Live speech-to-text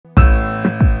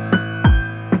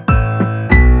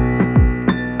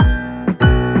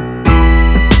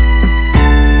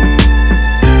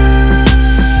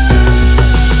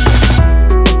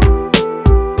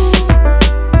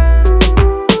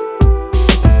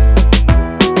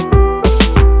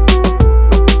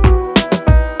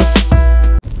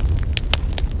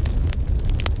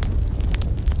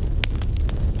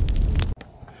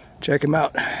Check him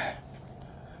out.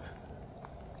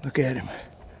 Look at him.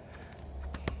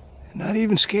 Not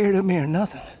even scared of me or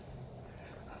nothing.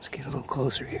 Let's get a little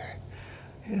closer here.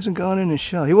 He hasn't gone in his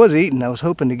shell. He was eating. I was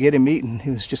hoping to get him eating. He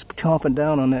was just chomping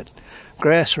down on that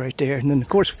grass right there. And then, of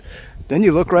course, then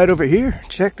you look right over here.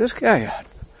 Check this guy out.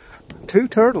 2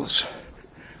 turtles.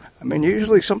 I mean,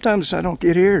 usually, sometimes I don't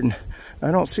get here and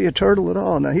I don't see a turtle at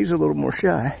all. Now, he's a little more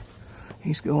shy.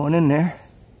 He's going in there.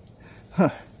 Huh.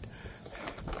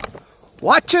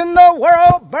 Watching the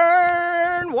world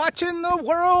burn. Watching the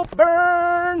world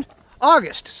burn.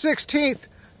 August 16th,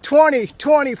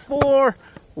 2024.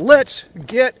 Let's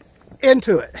get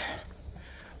into it.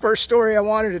 First story I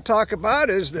wanted to talk about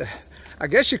is I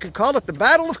guess you could call it the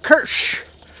Battle of Kursk.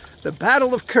 The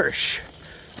Battle of Kursk.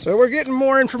 So we're getting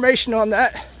more information on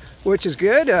that, which is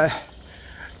good.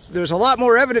 There's a lot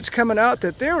more evidence coming out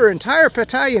that there were entire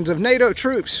battalions of NATO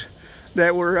troops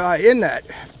that were in that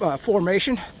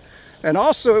formation. And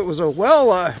also it was a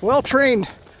well-trained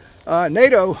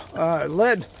NATO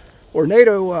led, or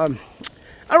NATO, I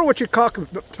don't know what you talk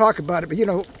about it, but, you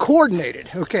know, coordinated,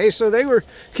 okay? So they were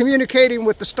communicating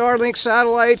with the Starlink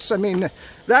satellites. I mean,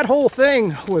 that whole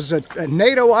thing was a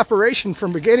NATO operation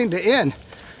from beginning to end,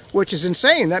 which is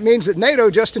insane. That means that NATO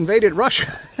just invaded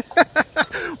Russia.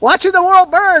 Watching the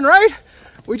world burn, right?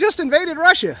 We just invaded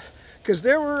Russia because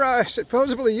there were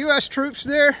supposedly U.S. troops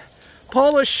there,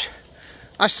 Polish.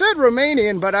 I said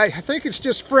Romanian, but I think it's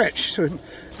just French. So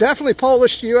definitely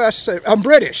Polish, U.S. I'm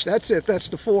British. That's it. That's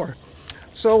the 4.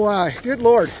 So, good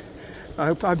Lord.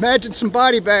 I imagine some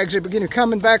body bags are beginning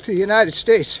coming back to the United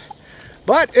States.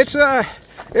 But it's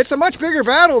a much bigger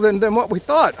battle than what we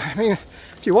thought. I mean,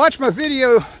 if you watch my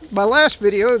video, my last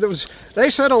video, they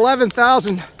said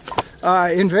 11,000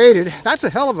 invaded. That's a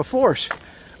hell of a force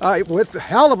with a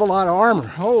hell of a lot of armor.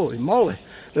 Holy moly.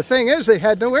 The thing is, they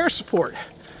had no air support.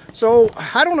 So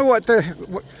I don't know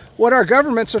what our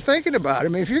governments are thinking about. I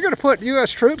mean, if you're going to put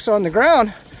U.S. troops on the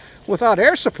ground without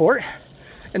air support,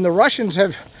 and the Russians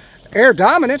have air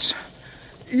dominance,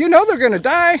 you know they're going to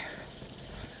die.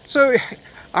 So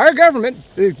our government,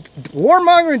 the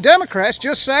warmongering Democrats,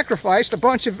 just sacrificed a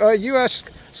bunch of U.S.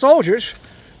 soldiers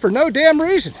for no damn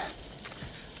reason.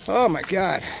 Oh my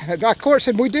God. Of course,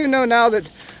 and we do know now that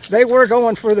they were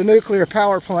going for the nuclear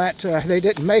power plant. They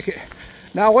didn't make it.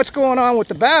 Now, what's going on with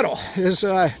the battle is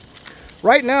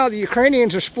right now the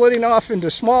Ukrainians are splitting off into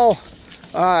small,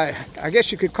 I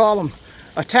guess you could call them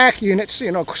attack units, you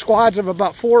know, squads of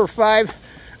about 4 or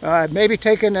 5, maybe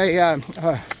taking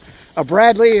a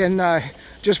Bradley and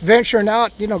just venturing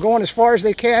out, you know, going as far as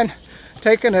they can,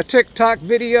 taking a TikTok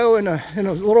video in a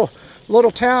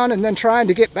little town and then trying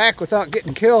to get back without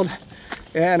getting killed.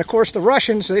 And of course the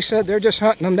Russians, they said they're just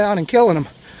hunting them down and killing them.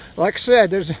 Like I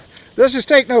said, let's just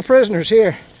take no prisoners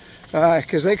here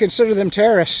because they consider them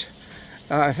terrorists.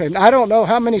 And I don't know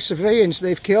how many civilians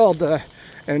they've killed.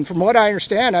 And from what I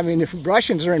understand, I mean, the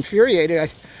Russians are infuriated.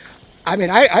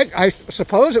 I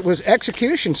suppose it was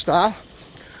execution style.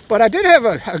 But I did have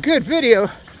a good video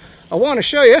I want to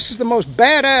show you. This is the most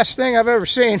badass thing I've ever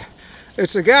seen.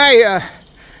 It's a guy,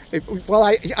 well,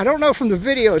 I don't know from the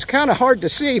video. It's kind of hard to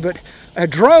see, but a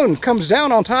drone comes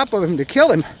down on top of him to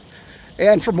kill him.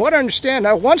 And from what I understand,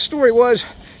 now one story was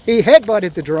he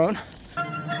headbutted the drone.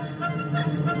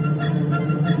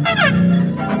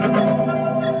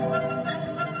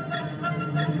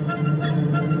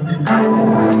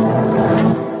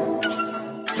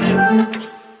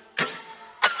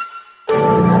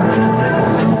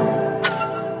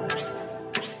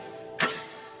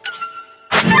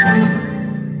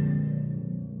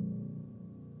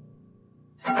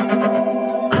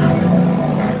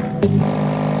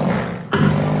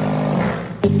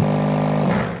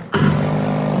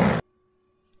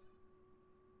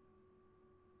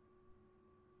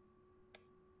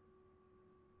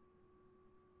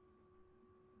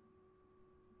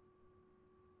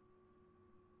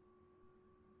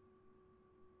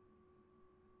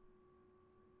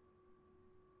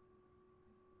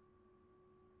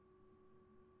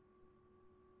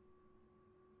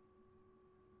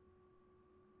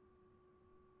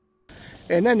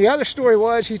 And then the other story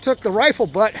was he took the rifle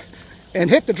butt and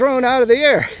hit the drone out of the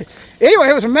air. Anyway,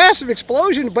 it was a massive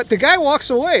explosion, but the guy walks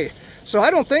away. So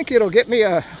I don't think it'll get me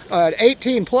an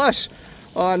 18 plus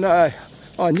on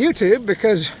YouTube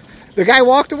because the guy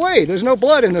walked away. There's no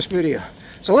blood in this video.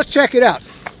 So let's check it out.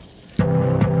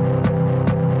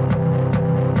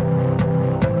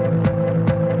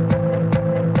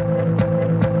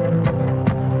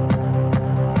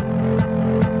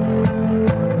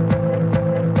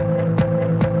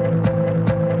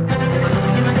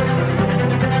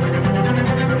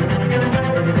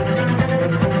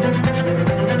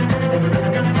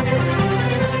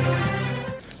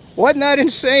 Wasn't that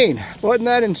insane? Wasn't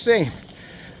that insane?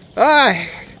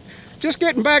 Just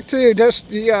getting back to just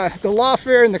the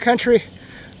lawfare in the country.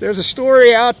 There's a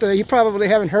story out, you probably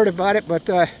haven't heard about it, but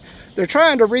they're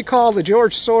trying to recall the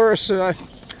George Soros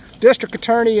district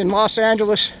attorney in Los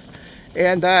Angeles.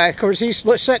 And of course, he's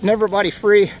setting everybody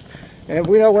free. And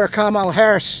we know where Kamala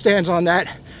Harris stands on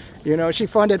that. You know, she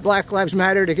funded Black Lives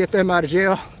Matter to get them out of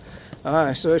jail.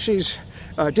 So she's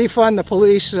defund the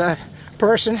police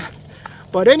person.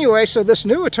 But anyway, so this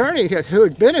new attorney who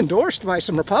had been endorsed by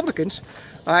some Republicans,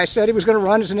 said he was going to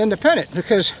run as an independent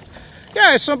because,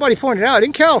 yeah, as somebody pointed out,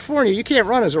 in California, you can't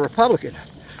run as a Republican.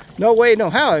 No way, no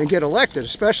how, and get elected,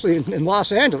 especially in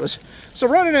Los Angeles. So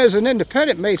running as an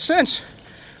independent made sense.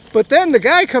 But then the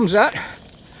guy comes out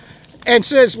and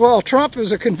says, well, Trump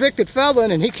is a convicted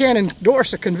felon and he can't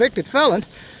endorse a convicted felon,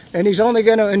 and he's only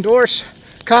going to endorse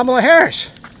Kamala Harris.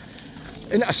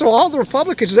 And so all the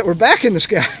Republicans that were backing this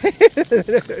guy,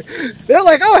 they're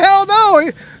like, oh, hell no.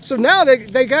 So now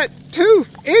they got two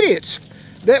idiots.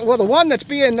 Well, the one that's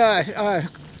being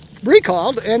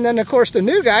recalled, and then, of course, the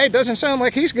new guy, it doesn't sound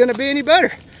like he's going to be any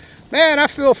better. Man, I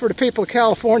feel for the people of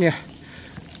California.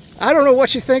 I don't know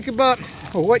what you think about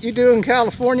or what you do in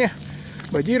California,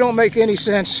 but you don't make any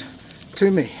sense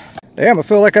to me. Damn, I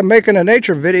feel like I'm making a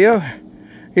nature video.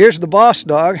 Here's the boss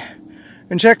dog,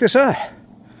 and check this out.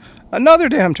 Another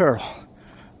damn turtle.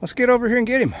 Let's get over here and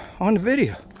get him on the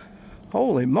video.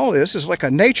 Holy moly, this is like a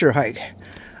nature hike.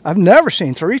 I've never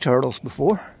seen 3 turtles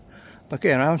before.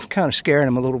 Again, I'm kind of scaring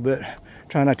them a little bit.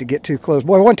 Trying not to get too close.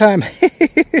 Boy, one time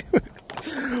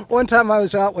I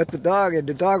was out with the dog and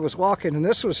the dog was walking, and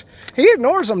he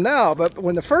ignores them now, but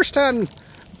when the first time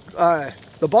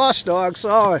the boss dog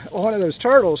saw one of those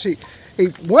turtles, he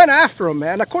went after him,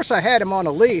 man. Of course, I had him on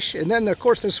a leash, and then, of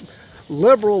course, this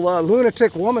liberal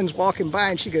lunatic woman's walking by,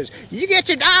 and she goes, you get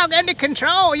your dog under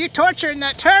control, you torturing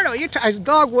that turtle. His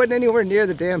dog wasn't anywhere near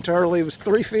the damn turtle. He was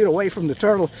 3 feet away from the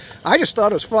turtle. I just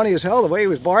thought it was funny as hell the way he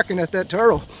was barking at that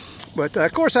turtle. But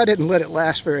of course I didn't let it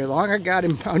last very long. I got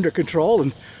him under control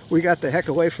and we got the heck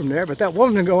away from there. But that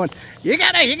woman going, you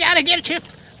gotta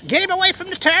get him away from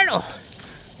the turtle.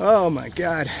 Oh my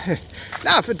God.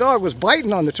 Now if a dog was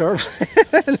biting on the turtle,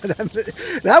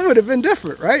 that would have been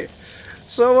different, right?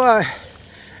 So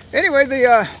anyway,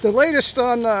 the latest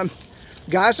on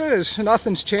Gaza is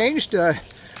nothing's changed.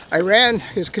 Iran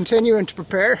is continuing to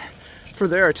prepare for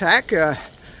their attack. I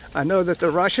know that the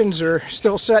Russians are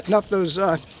still setting up those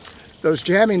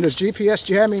GPS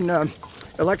jamming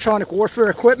electronic warfare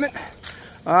equipment.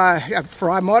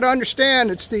 From what I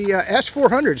understand, it's the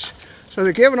S-400s. So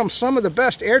they're giving them some of the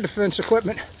best air defense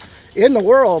equipment in the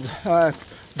world,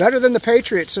 better than the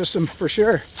Patriot system for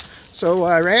sure. So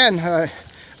Iran, I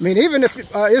mean, even if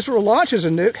Israel launches a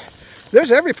nuke,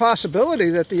 there's every possibility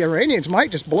that the Iranians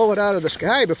might just blow it out of the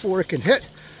sky before it can hit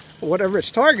whatever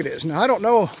its target is. Now, I don't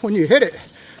know when you hit it,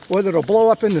 whether it'll blow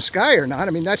up in the sky or not.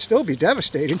 I mean, that'd still be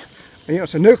devastating. You know,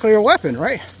 it's a nuclear weapon,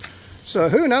 right? So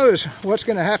who knows what's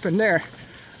going to happen there.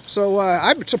 So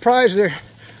I'm surprised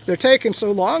they're taking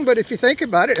so long, but if you think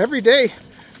about it, every day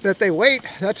that they wait,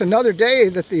 that's another day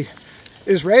that the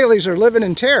Israelis are living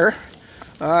in terror.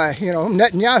 You know,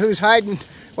 Netanyahu's hiding,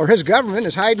 or his government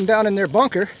is hiding down in their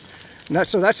bunker. And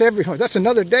that's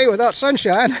another day without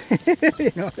sunshine.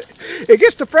 You know, it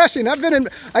gets depressing. I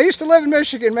used to live in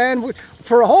Michigan, man.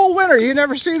 For a whole winter, you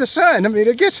never see the sun. I mean,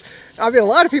 a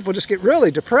lot of people just get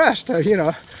really depressed. You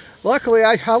know, luckily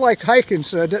I like hiking,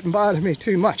 so it didn't bother me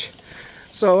too much.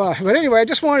 So, but anyway, I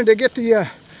just wanted to get the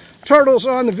turtles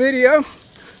on the video.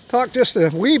 Talk just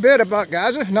a wee bit about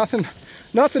Gaza.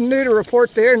 Nothing new to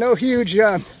report there. No huge.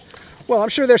 Well, I'm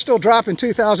sure they're still dropping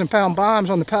 2,000-pound bombs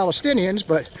on the Palestinians,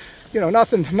 but you know,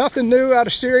 nothing new out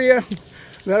of Syria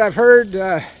that I've heard.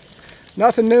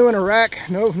 Nothing new in Iraq.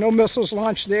 No missiles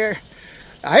launched there.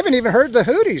 I haven't even heard the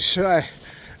Houthis.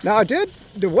 Now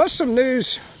there was some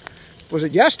news. Was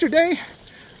it yesterday?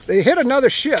 They hit another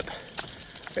ship.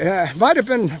 Might have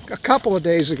been a couple of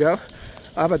days ago,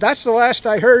 but that's the last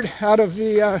I heard out of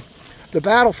the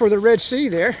battle for the Red Sea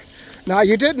there. Now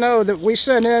you did know that we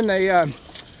sent in a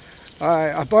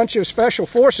bunch of special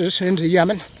forces into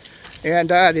Yemen, and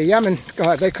the Yemen,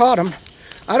 they caught them.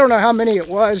 I don't know how many it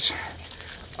was.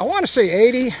 I want to say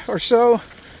 80 or so,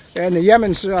 and the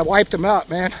Yemens wiped them out,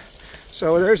 man.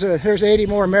 So there's 80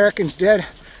 more Americans dead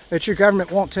that your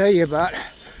government won't tell you about.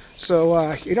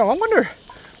 So you know, I wonder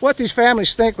what these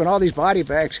families think when all these body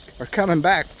bags are coming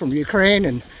back from Ukraine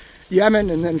and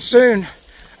Yemen, and then soon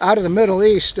out of the Middle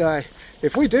East.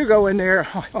 If we do go in there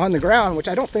on the ground, which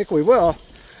I don't think we will,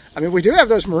 I mean, we do have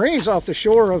those Marines off the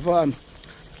shore of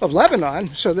Lebanon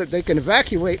so that they can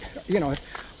evacuate, you know,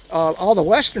 all the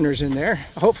Westerners in there.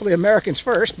 Hopefully Americans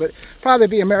first, but probably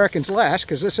be Americans last,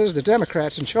 because this is the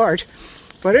Democrats in charge.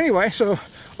 But anyway, so,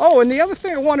 oh, and the other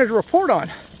thing I wanted to report on,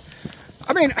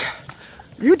 I mean,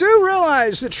 you do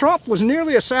realize that Trump was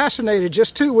nearly assassinated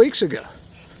just 2 weeks ago.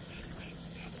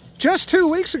 Just 2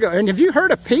 weeks ago. And have you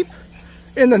heard a peep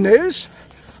in the news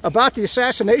about the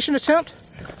assassination attempt?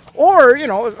 Or, you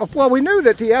know, well, we knew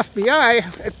that the FBI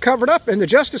had covered up and the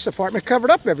Justice Department covered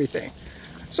up everything.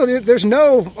 So there's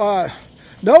no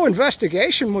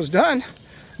investigation was done.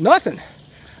 Nothing.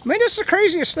 I mean, this is the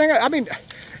craziest thing. I mean,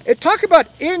 talk about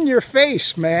in your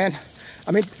face, man.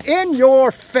 I mean, in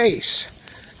your face.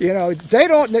 You know,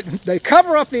 they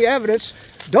cover up the evidence,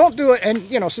 don't do it, and,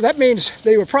 you know, so that means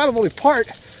they were probably part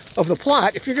of the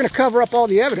plot if you're going to cover up all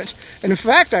the evidence. And in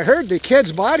fact, I heard the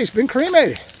kid's body's been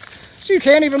cremated. So you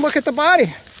can't even look at the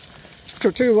body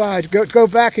to go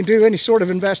back and do any sort of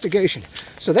investigation.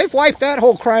 So they've wiped that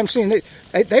whole crime scene.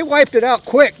 They wiped it out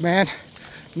quick, man.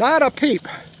 Not a peep.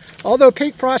 Although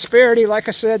Peak Prosperity, like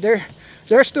I said,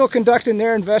 they're still conducting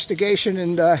their investigation,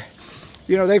 and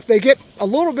you know, they get a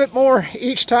little bit more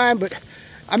each time. But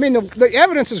I mean, the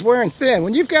evidence is wearing thin.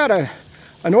 When you've got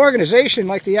an organization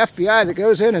like the FBI that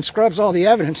goes in and scrubs all the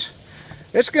evidence,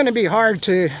 it's going to be hard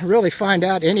to really find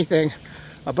out anything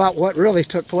about what really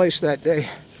took place that day.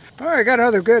 All right, I got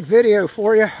another good video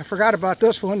for you. I forgot about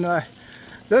this one.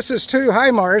 This is 2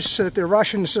 HIMARS that the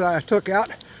Russians took out,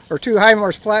 or 2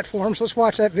 HIMARS platforms. Let's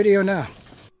watch that video now.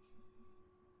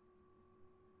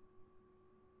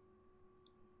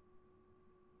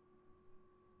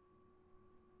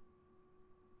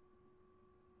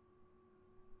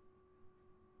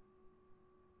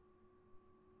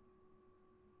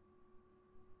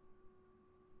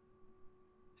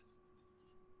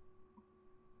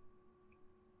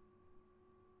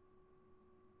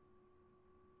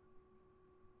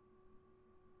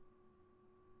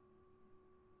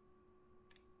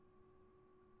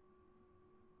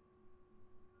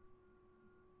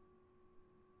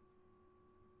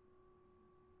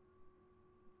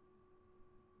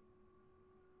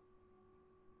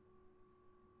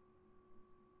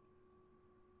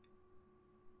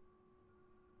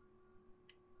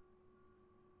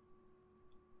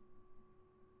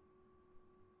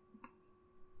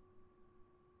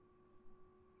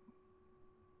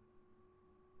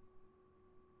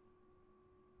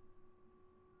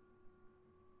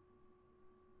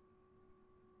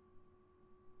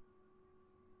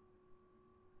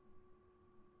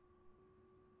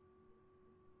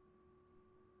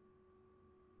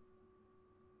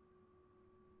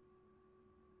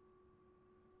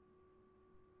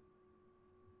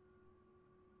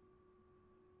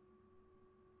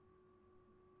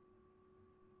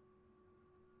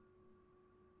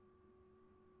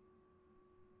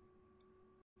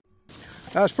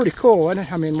 That was pretty cool, wasn't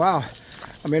it? I mean, wow.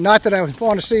 I mean, not that I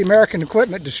want to see American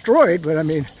equipment destroyed, but I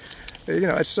mean, you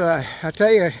know, it's, I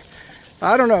tell you,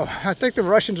 I don't know. I think the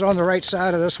Russians are on the right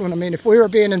side of this one. I mean, if we were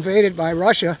being invaded by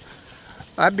Russia,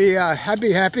 I'd be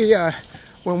happy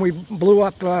when we blew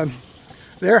up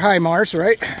their HIMARS,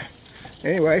 right?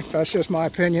 Anyway, that's just my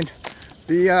opinion.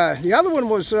 The other one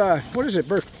was, what is it,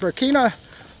 Burkina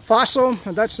Faso?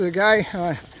 That's the guy,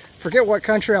 forget what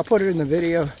country, I'll put it in the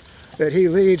video, that he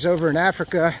leads over in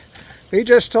Africa. He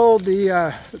just told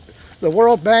the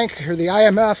World Bank, or the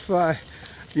IMF,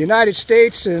 the United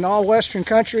States and all Western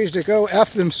countries to go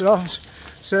F themselves.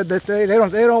 Said that they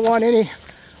don't want any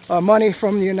money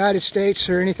from the United States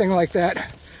or anything like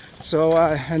that. So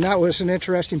and that was an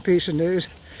interesting piece of news.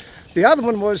 The other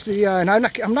one was and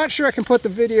I'm not sure I can put the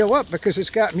video up because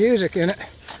it's got music in it.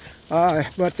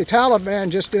 But the Taliban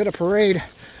just did a parade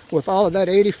with all of that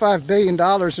 $85 billion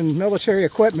in military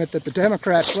equipment that the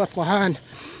Democrats left behind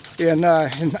in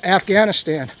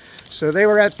Afghanistan. So they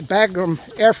were at the Bagram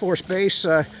Air Force Base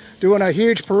doing a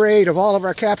huge parade of all of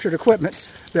our captured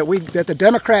equipment that the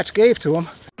Democrats gave to them.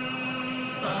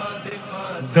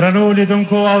 درنو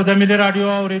لیدونکو او د ملي رادیو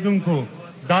اوریدونکو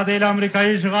دا د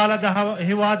امریکایي اشغال د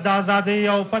هیواد د ازادۍ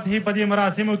او فتحې په دې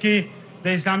مراسمو کې د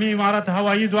اسلامي امارت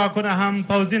هوایي ځواکونه هم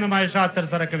پوځي نمایشات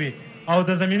ترسره کوي او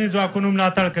د زمیني ځواکونو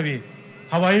ملاتړ کوي.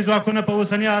 هوایي ځواکونه په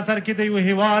اوسني عصر کې د یو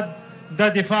هیواد د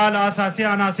دفاع له اساسي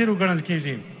عناصرو ګڼل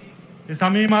کېږي.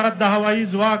 اسلامي امارت د هوایي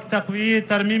ځواک تقویې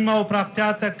ترمیم او پراختیا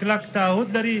ته کلک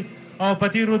تعهد لري او په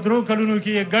تېرو 3 کلونو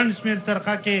کې یې ګڼ شمېر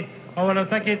څرخه کې او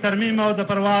الوتکې ترمیم او د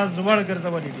پرواز وړ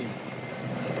ګرځولې دي.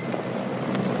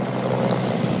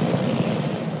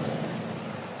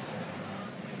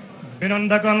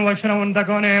 بینندگان و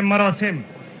شنوندگان مراسم،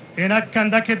 اینک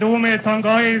کندک دوم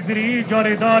تانگاهای زیری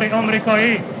جاریدار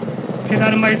آمریکایی که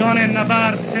در میدان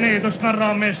نبرد سینه دشمن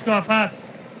را میشکافد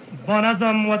با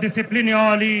نظم و دیسیپلین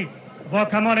عالی و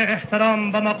کمال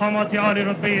احترام به مقامات عالی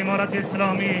رتبه امارت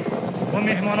اسلامی و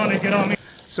مهمانان گرامی.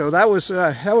 So that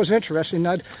was interesting.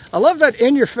 I love that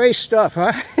in-your-face stuff,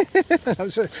 huh?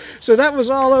 So that was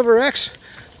all over X.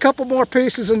 A couple more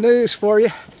pieces of news for you.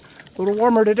 A little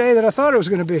warmer today than I thought it was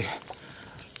going to be.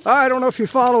 I don't know if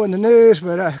you're following the news,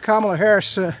 but Kamala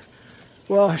Harris,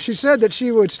 well, she said that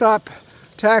she would stop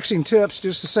taxing tips,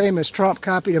 just the same as Trump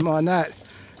copied him on that,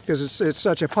 because it's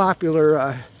such a popular,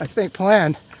 I think,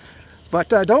 plan. But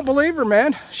don't believe her,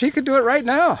 man. She could do it right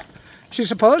now. She's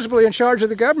supposedly in charge of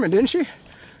the government, isn't she?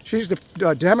 She's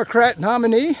the Democrat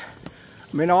nominee.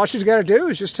 I mean, all she's got to do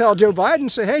is just tell Joe Biden,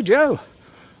 say, hey, Joe,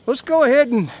 let's go ahead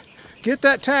and get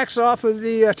that tax off of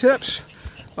the tips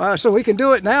so we can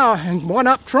do it now and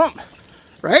one-up Trump,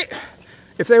 right?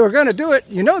 If they were going to do it,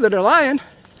 you know that they're lying.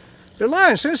 They're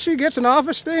lying. Since she gets in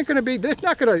office, they're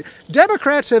not going to...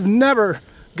 Democrats have never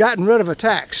gotten rid of a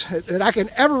tax that I can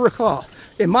ever recall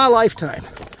in my lifetime.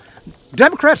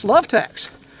 Democrats love tax.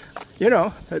 You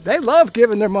know, they love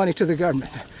giving their money to the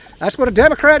government. That's what a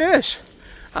Democrat is.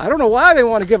 I don't know why they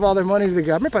want to give all their money to the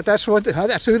government, but that's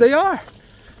who they are,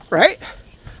 right?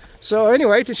 So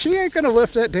anyway, she ain't going to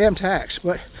lift that damn tax.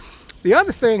 But the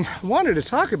other thing I wanted to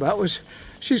talk about was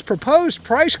she's proposed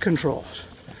price controls.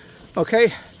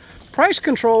 Okay, price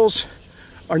controls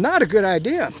are not a good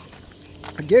idea.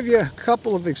 I'll give you a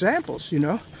couple of examples. You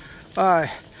know,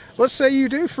 let's say you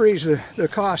do freeze the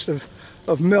cost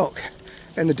of milk,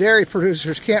 and the dairy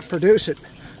producers can't produce it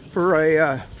for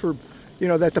you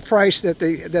know, that the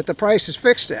price is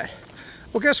fixed at.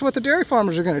 Well, guess what the dairy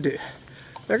farmers are going to do?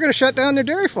 They're going to shut down their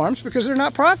dairy farms because they're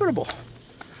not profitable.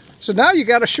 So now you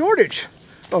got a shortage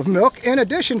of milk in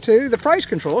addition to the price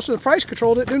control. So the price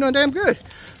control didn't do no damn good.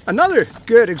 Another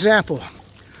good example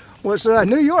was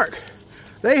New York.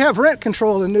 They have rent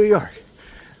control in New York.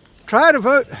 Try to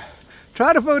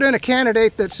vote in a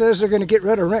candidate that says they're going to get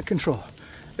rid of rent control.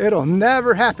 It'll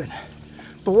never happen.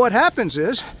 But what happens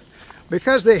is,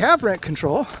 because they have rent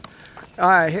control,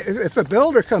 if a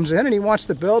builder comes in and he wants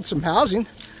to build some housing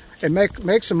and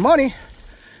make some money,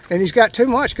 and he's got too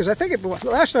much, because I think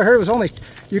last I heard it was only,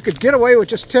 you could get away with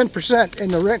just 10% in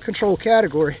the rent control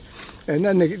category, and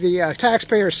then the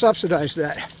taxpayers subsidize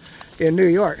that in New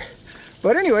York.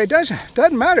 But anyway, it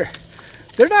doesn't matter.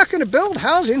 They're not going to build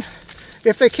housing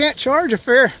if they can't charge a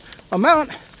fair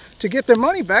amount to get their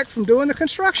money back from doing the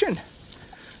construction.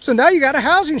 So now you got a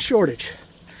housing shortage.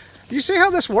 Do you see how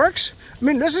this works? I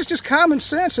mean, this is just common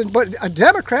sense, but a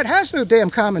Democrat has no damn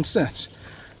common sense.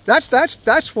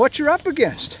 That's what you're up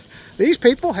against. These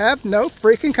people have no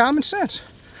freaking common sense.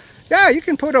 Yeah, you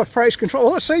can put a price control.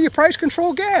 Well, let's say you price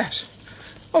control gas.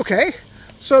 Okay,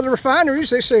 so the refineries,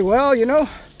 they say, well, you know,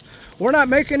 we're not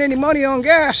making any money on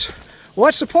gas.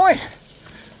 What's the point?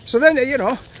 So then, you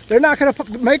know, they're not going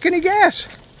to make any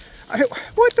gas.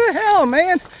 What the hell,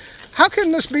 man? How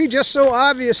can this be just so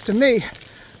obvious to me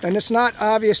and it's not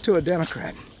obvious to a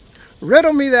Democrat?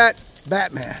 Riddle me that,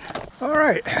 Batman. All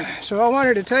right, so I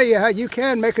wanted to tell you how you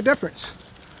can make a difference.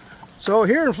 So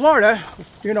here in Florida,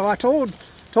 you know, I told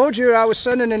you I was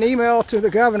sending an email to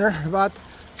the governor about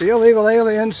the illegal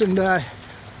aliens, and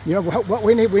you know what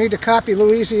we need to copy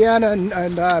Louisiana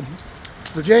and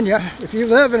Virginia. If you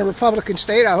live in a Republican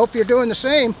state, I hope you're doing the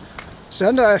same.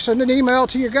 Send an email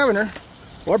to your governor,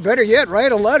 or better yet,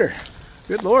 write a letter.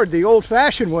 Good Lord, the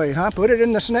old-fashioned way, huh? Put it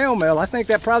in the snail mail. I think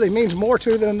that probably means more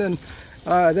to them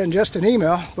than just an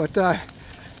email. But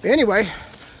anyway,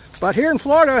 but here in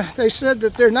Florida, they said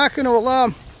that they're not going to allow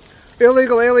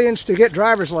illegal aliens to get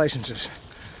driver's licenses.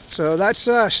 So that's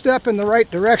a step in the right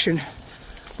direction.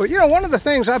 But you know, one of the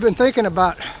things I've been thinking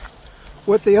about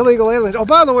with the illegal aliens, oh,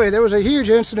 by the way, there was a huge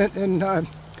incident in, I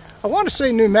want to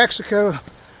say New Mexico,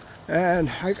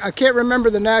 and I can't remember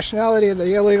the nationality of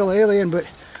the illegal alien, but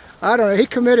I don't know, he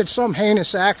committed some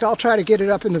heinous act. I'll try to get it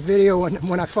up in the video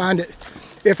when I find it,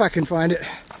 if I can find it.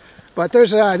 But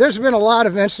there's been a lot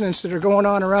of incidents that are going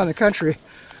on around the country.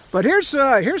 But here's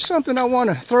something I want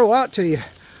to throw out to you,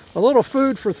 a little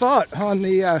food for thought on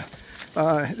the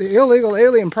illegal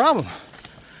alien problem.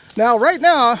 Now, right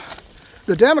now,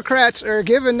 the Democrats are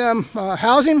giving them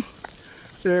housing,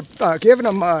 they're giving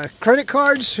them credit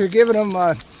cards, they're giving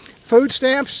them food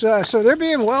stamps, so they're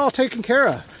being well taken care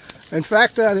of. In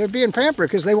fact, they're being pampered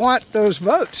because they want those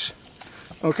votes.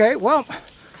 Okay, well,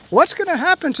 what's going to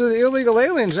happen to the illegal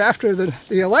aliens after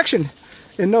the election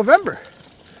in November?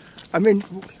 I mean,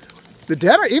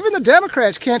 even the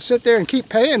Democrats can't sit there and keep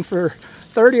paying for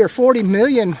 30 or 40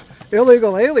 million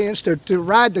illegal aliens to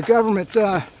ride the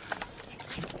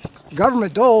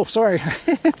government dole. Sorry,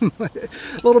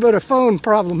 a little bit of phone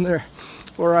problem there,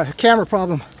 or a camera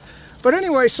problem. But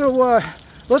anyway, so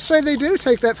let's say they do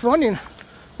take that funding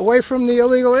away from the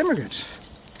illegal immigrants.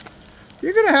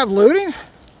 You're going to have looting.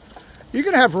 You're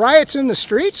going to have riots in the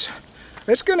streets.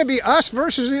 It's going to be us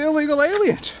versus the illegal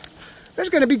aliens. There's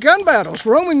going to be gun battles,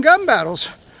 Roman gun battles,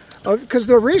 because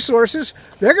the resources,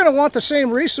 they're going to want the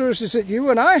same resources that you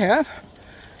and I have,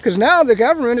 because now the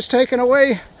government is taking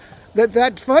away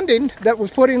that funding that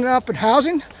was putting up in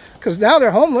housing, because now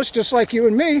they're homeless just like you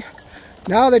and me.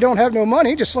 Now they don't have no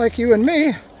money just like you and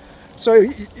me. So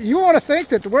you want to think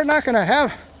that we're not going to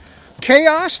have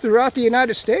chaos throughout the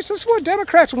United States? This is what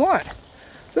Democrats want.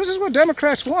 This is what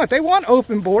Democrats want. They want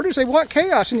open borders. They want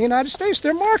chaos in the United States.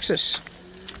 They're Marxists.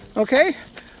 Okay?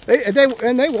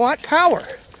 They want power.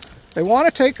 They want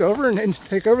to take over and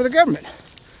take over the government.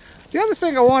 The other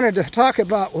thing I wanted to talk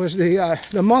about was the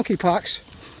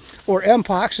monkeypox, or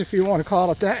mpox, if you want to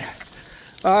call it that.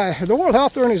 The World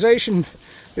Health Organization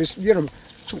is,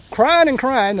 crying and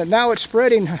crying that now it's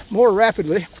spreading more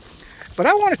rapidly. But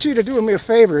I wanted you to do me a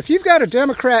favor. If you've got a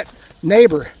Democrat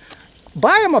neighbor,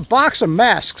 buy them a box of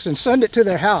masks and send it to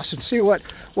their house and see what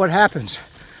happens.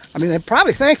 I mean, they'd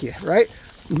probably thank you, right?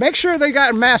 Make sure they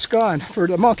got a mask on for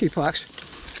the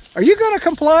monkeypox. Are you going to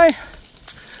comply?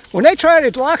 When they try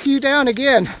to lock you down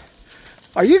again,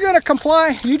 are you going to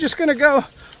comply? Are you just going to go,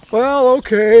 well,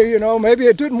 okay, maybe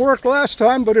it didn't work last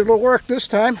time, but it'll work this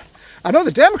time? I know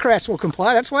the Democrats will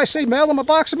comply. That's why I say mail them a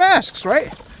box of masks,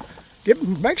 right?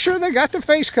 Make sure they got their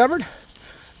face covered.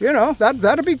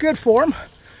 That'll be good for them.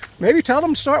 Maybe tell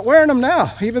them to start wearing them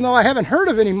now, even though I haven't heard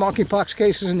of any monkeypox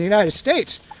cases in the United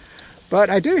States.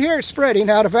 But I do hear it spreading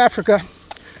out of Africa.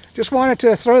 Just wanted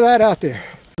to throw that out there.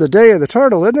 The day of the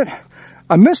turtle, isn't it?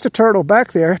 I missed a turtle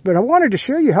back there, but I wanted to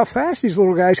show you how fast these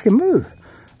little guys can move.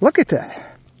 Look at that.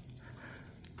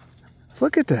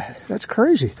 Look at that. That's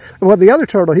crazy. Well, the other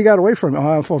turtle, he got away from him.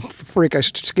 Oh, freak, I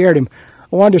scared him.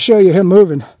 I wanted to show you him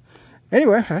moving.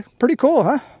 Anyway, pretty cool,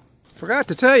 huh? Forgot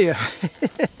to tell you.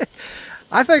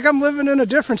 I think I'm living in a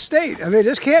different state. I mean,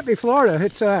 this can't be Florida.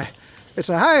 It's a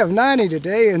high of 90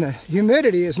 today, and the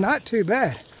humidity is not too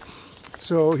bad.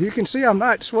 So you can see I'm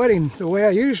not sweating the way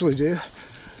I usually do.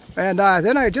 And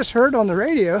then I just heard on the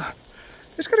radio,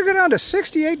 it's going to go down to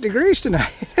 68 degrees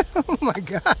tonight. Oh my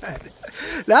God.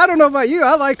 Now, I don't know about you.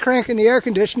 I like cranking the air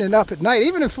conditioning up at night.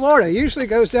 Even in Florida, it usually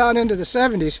goes down into the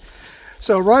 70s.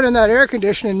 So running that air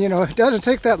conditioning, it doesn't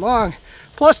take that long.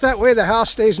 Plus, that way the house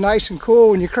stays nice and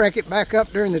cool when you crank it back up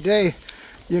during the day.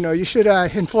 You should,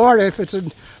 in Florida, if it's a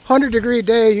 100-degree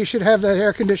day, you should have that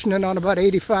air conditioning on about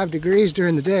 85 degrees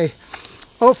during the day.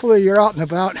 Hopefully, you're out and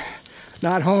about,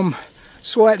 not home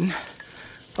sweating.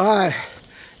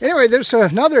 Anyway, there's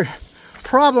another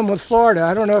problem with Florida.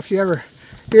 I don't know if you ever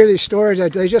hear these stories.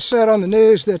 They just said on the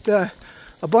news that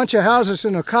a bunch of houses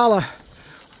in Ocala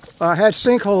had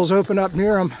sinkholes open up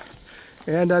near them,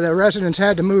 and the residents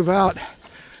had to move out.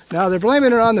 Now they're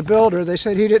blaming it on the builder. They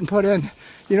said he didn't put in,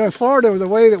 in Florida, the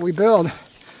way that we build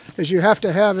is you have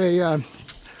to have a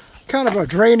kind of a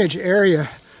drainage area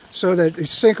so that the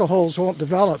sinkholes won't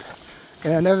develop.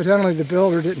 And evidently the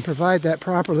builder didn't provide that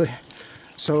properly.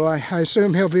 So I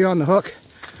assume he'll be on the hook.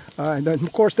 And then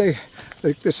of course the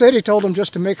city told them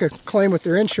just to make a claim with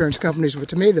their insurance companies, but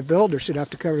to me the builder should have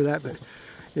to cover that. But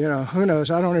who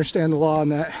knows? I don't understand the law on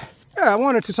that. Yeah, I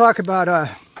wanted to talk about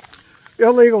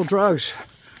illegal drugs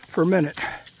for a minute.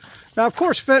 Now, of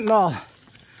course, fentanyl,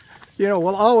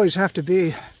 will always have to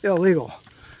be illegal.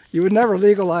 You would never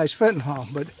legalize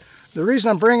fentanyl, but the reason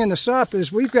I'm bringing this up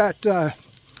is we've got,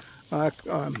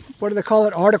 what do they call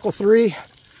it, Article 3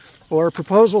 or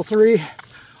Proposal 3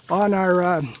 on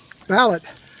our ballot,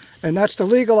 and that's to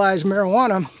legalize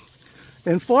marijuana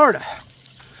in Florida.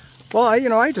 Well, I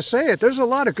hate to say it, there's a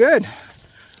lot of good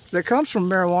that comes from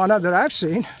marijuana that I've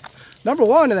seen. Number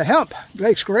one, the hemp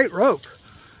makes great rope.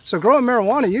 So growing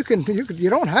marijuana, you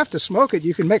don't have to smoke it.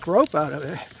 You can make rope out of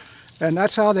it, and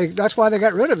that's why they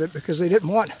got rid of it, because they didn't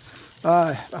want.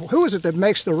 Who is it that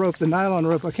makes the rope, the nylon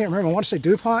rope? I can't remember. I want to say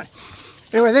DuPont.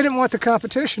 Anyway, they didn't want the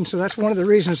competition, so that's one of the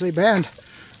reasons they banned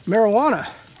marijuana.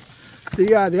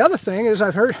 The other thing is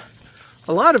I've heard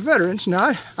a lot of veterans.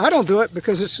 Now I don't do it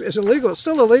because it's illegal. It's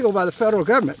still illegal by the federal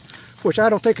government, which I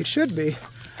don't think it should be.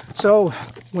 So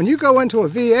when you go into a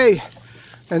VA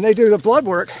and they do the blood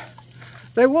work,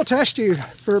 they will test you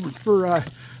for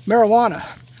marijuana.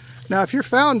 Now, if you're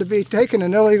found to be taking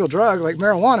an illegal drug like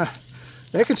marijuana,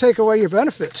 they can take away your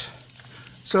benefits.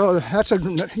 So that's a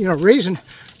reason.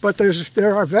 But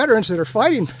there are veterans that are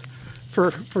fighting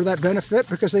for that benefit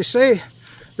because they say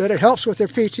that it helps with their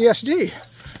PTSD.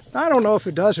 I don't know if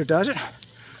it does or doesn't,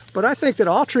 but I think that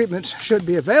all treatments should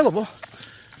be available.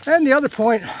 And the other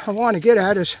point I want to get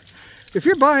at is if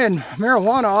you're buying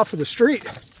marijuana off of the street,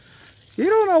 you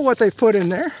don't know what they put in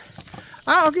there.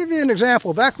 I'll give you an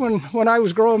example. Back when I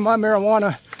was growing my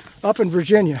marijuana up in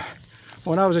Virginia,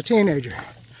 when I was a teenager,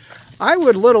 I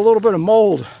would let a little bit of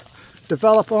mold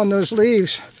develop on those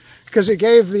leaves because it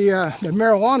gave the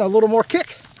marijuana a little more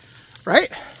kick, right?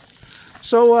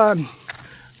 So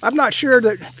I'm not sure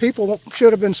that people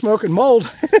should have been smoking mold.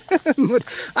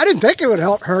 But I didn't think it would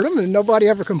hurt them, and nobody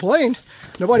ever complained.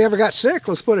 Nobody ever got sick,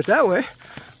 let's put it that way.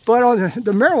 But on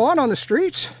the marijuana on the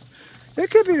streets, it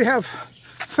could have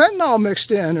fentanyl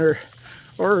mixed in,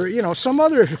 or you know, some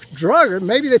other drug, or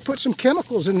maybe they put some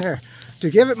chemicals in there to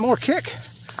give it more kick.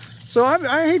 So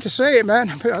I hate to say it, man.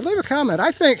 Leave a comment.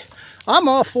 I think I'm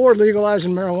all for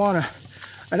legalizing marijuana,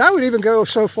 and I would even go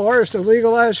so far as to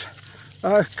legalize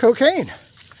cocaine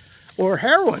or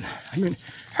heroin. I mean,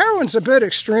 heroin's a bit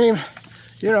extreme,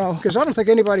 you know, because I don't think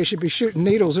anybody should be shooting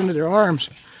needles into their arms.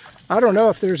 I don't know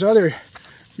if there's other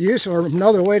use or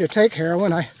another way to take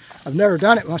heroin. I've never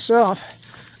done it myself.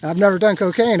 I've never done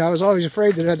cocaine. I was always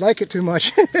afraid that I'd like it too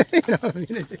much.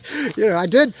 You know, I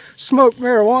did smoke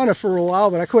marijuana for a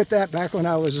while, but I quit that back when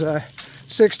I was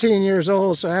 16 years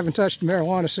old, so I haven't touched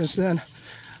marijuana since then.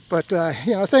 But,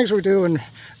 you know, things we do, and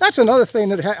that's another thing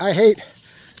that I hate,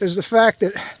 is the fact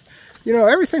that, you know,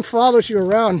 everything follows you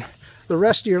around the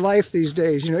rest of your life these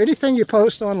days. You know, anything you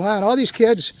post online, all these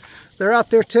kids, they're out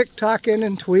there TikToking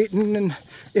and tweeting and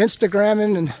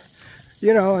Instagramming, and,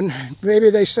 you know, and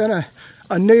maybe they sent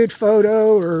a nude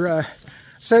photo or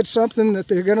said something that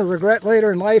they're going to regret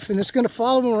later in life, and it's going to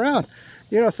follow them around.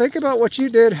 You know, think about what you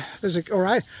did or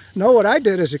I know what I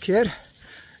did as a kid.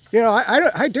 You know,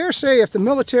 I dare say if the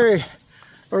military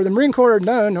or the Marine Corps had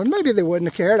known, or maybe they wouldn't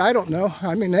have cared, I don't know.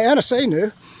 I mean, the NSA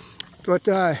knew. But,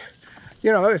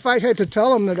 you know, if I had to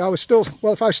tell them that I was still,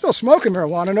 well, if I was still smoking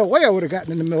marijuana, no way I would have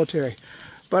gotten in the military.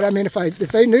 But, I mean, if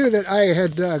they knew that I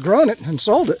had grown it and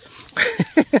sold it.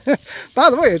 By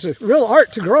the way, it's a real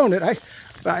art to growing it.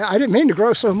 I didn't mean to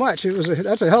grow so much.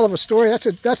 That's a hell of a story.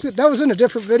 That was in a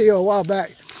different video a while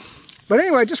back. But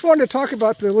anyway, I just wanted to talk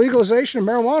about the legalization of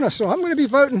marijuana. So I'm going to be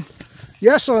voting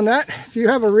yes on that. If you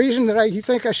have a reason that you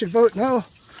think I should vote no,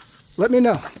 let me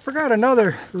know. I forgot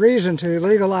another reason to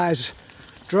legalize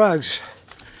drugs.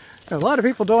 Now, a lot of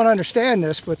people don't understand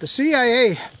this, but the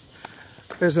CIA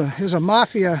is a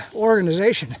mafia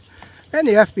organization, and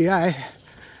the FBI.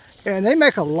 And they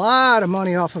make a lot of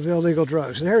money off of illegal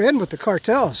drugs. They're in with the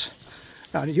cartels.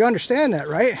 Now, you understand that,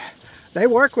 right? They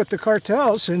work with the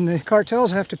cartels, and the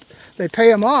cartels they pay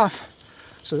them off.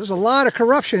 So there's a lot of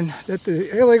corruption that the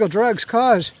illegal drugs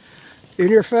cause in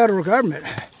your federal government.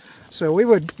 So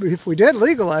if we did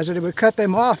legalize it, it would cut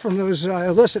them off from those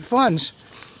illicit funds.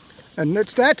 And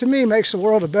that to me makes the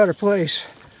world a better place.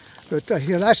 But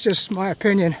you know, that's just my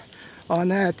opinion on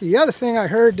that. The other thing I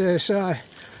heard is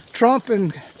Trump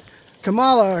and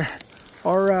Kamala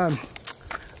are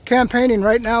campaigning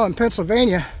right now in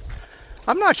Pennsylvania.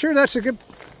 I'm not sure that's a good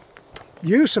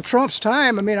use of Trump's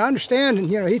time. I mean, I understand, and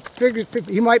you know, he figured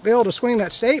he might be able to swing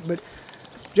that state, but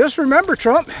just remember,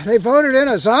 Trump, they voted in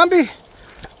a zombie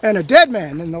and a dead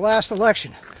man in the last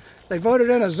election. They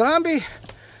voted in a zombie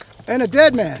and a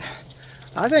dead man.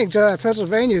 I think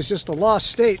Pennsylvania is just a lost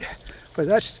state, but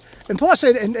and plus,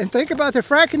 and think about the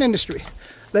fracking industry.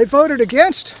 They voted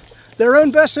against their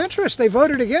own best interest. They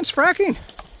voted against fracking.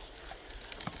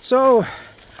 So,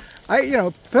 you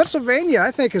know, Pennsylvania,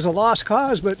 I think, is a lost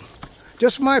cause, but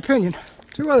just my opinion.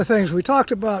 Two other things. We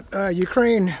talked about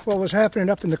Ukraine, what was happening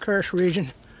up in the Kursk region,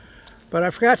 but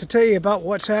I forgot to tell you about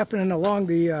what's happening along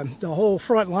the whole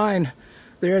front line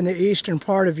there in the eastern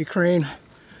part of Ukraine.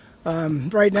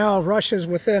 Right now, Russia's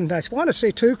within, I want to say,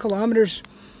 2 kilometers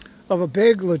of a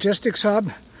big logistics hub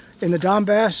in the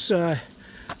Donbass.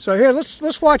 So here,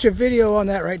 let's watch a video on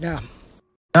that right now.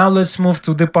 Now let's move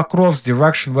to the Pokrovsk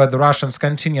direction, where the Russians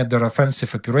continued their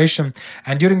offensive operation.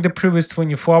 And during the previous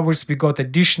 24 hours, we got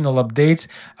additional updates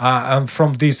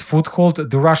from this foothold.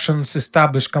 The Russians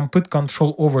established complete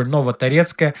control over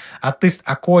Novotoretsk, at least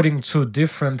according to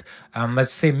different,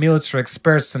 let's say, military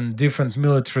experts and different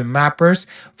military mappers.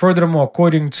 Furthermore,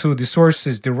 according to the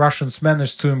sources, the Russians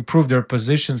managed to improve their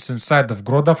positions inside of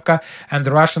Grodovka, and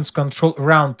the Russians control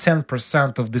around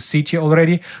 10% of the city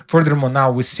already. Furthermore,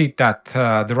 now we see that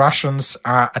the Russians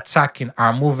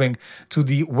are moving to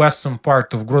the western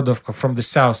part of Grodovka from the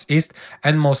southeast,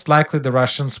 and most likely the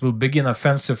Russians will begin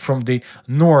offensive from the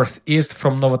northeast,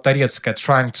 from Novotoretsk,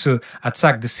 trying to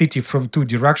attack the city from two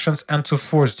directions and to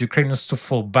force the Ukrainians to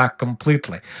fall back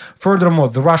completely. Furthermore,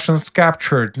 the Russians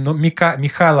captured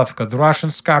Mikhailovka, the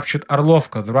Russians captured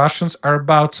Orlovka, the Russians are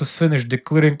about to finish the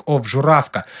clearing of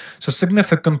Zhuravka. So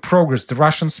significant progress. The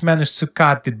Russians managed to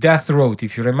cut the death road.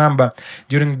 If you remember,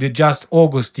 during the just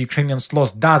August, the Ukrainians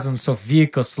lost dozens of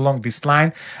vehicles along this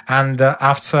line, and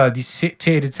after this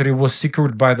territory was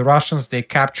secured by the Russians, they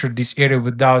captured this area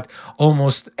without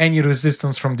almost any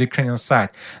resistance from the Ukrainian side.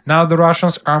 Now the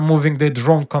Russians are moving their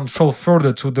drone control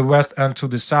further to the west and to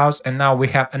the south, and now we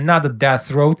have another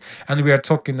death road, and we are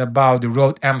talking about the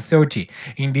road M30.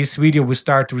 In this video, we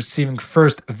start receiving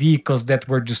first vehicles that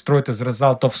were destroyed as a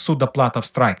result of Sudoplatov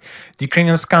strike. The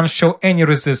Ukrainians can't show any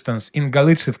resistance. In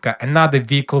Galitsivka, another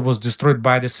vehicle was destroyed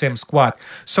by the same squad.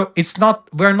 So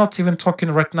we're not even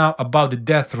talking right now about the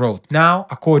death road. Now,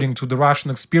 according to the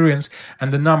Russian experience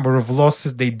and the number of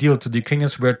losses they deal to the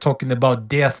Ukrainians, we're talking about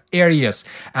death areas.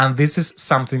 And this is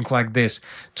something like this.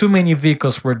 Too many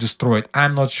vehicles were destroyed.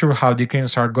 I'm not sure how the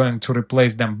Ukrainians are going to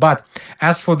replace them. But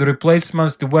as for the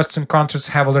replacements, the Western countries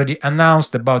have already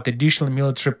announced about additional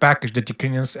military package that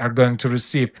Ukrainians are going to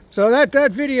receive. So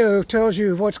that video tells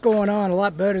you what's going on a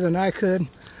lot better than I could.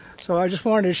 So I just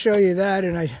wanted to show you that.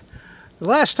 And the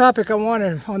last topic I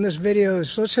wanted on this video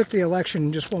is, let's hit the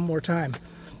election just one more time.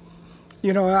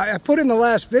 You know, I put in the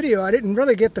last video, I didn't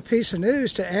really get the piece of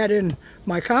news to add in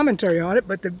my commentary on it,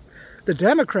 but the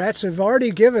Democrats have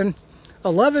already given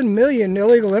 11 million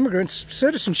illegal immigrants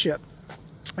citizenship.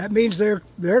 That means they're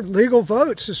legal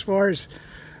votes as far as,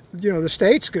 you know, the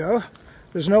states go.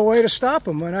 There's no way to stop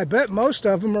them, and I bet most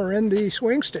of them are in the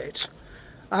swing states.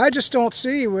 I just don't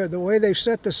see, with the way they've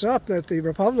set this up, that the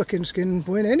Republicans can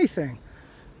win anything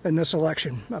in this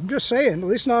election. I'm just saying, at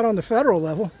least not on the federal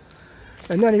level.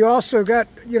 And then you also got,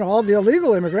 you know, all the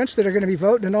illegal immigrants that are going to be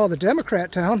voting in all the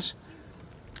Democrat towns.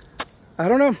 I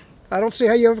don't know. I don't see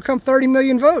how you overcome 30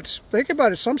 million votes. Think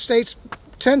about it. Some states,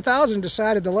 10,000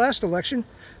 decided the last election.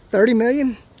 30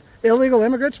 million illegal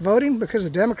immigrants voting because the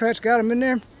Democrats got them in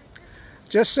there.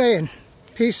 Just saying.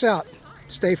 Peace out.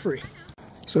 Stay free.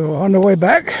 So on the way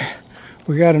back,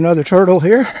 we got another turtle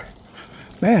here.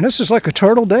 Man, this is like a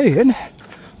turtle day, isn't it?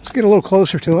 Let's get a little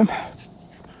closer to him.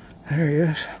 There he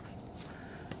is.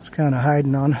 It's kind of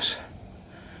hiding on us.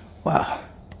 Wow.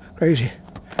 Crazy.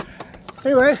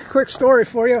 Anyway, quick story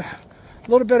for you. A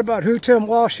little bit about who Tim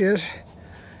Walsh is.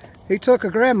 He took a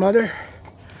grandmother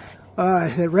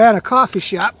that ran a coffee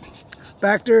shop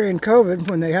back during COVID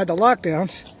when they had the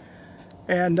lockdowns.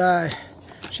 And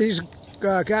she's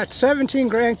got 17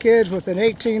 grandkids with an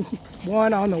 18th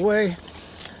one on the way.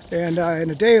 And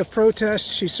in a day of protest,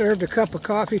 she served a cup of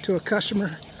coffee to a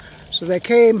customer. So they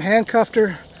came, handcuffed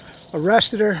her,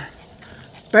 arrested her,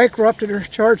 bankrupted her,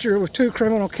 charged her with 2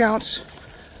 criminal counts,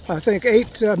 I think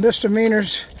 8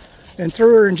 misdemeanors, and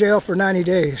threw her in jail for 90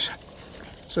 days.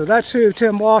 So that's who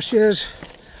Tim Walsh is.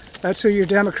 That's who your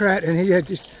Democrat, and he had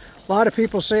a lot of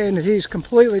people saying that he's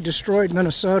completely destroyed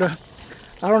Minnesota.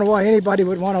 I don't know why anybody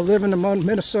would want to live in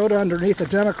Minnesota underneath a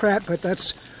Democrat, but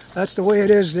that's the way it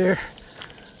is there.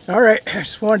 All right, I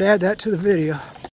just wanted to add that to the video.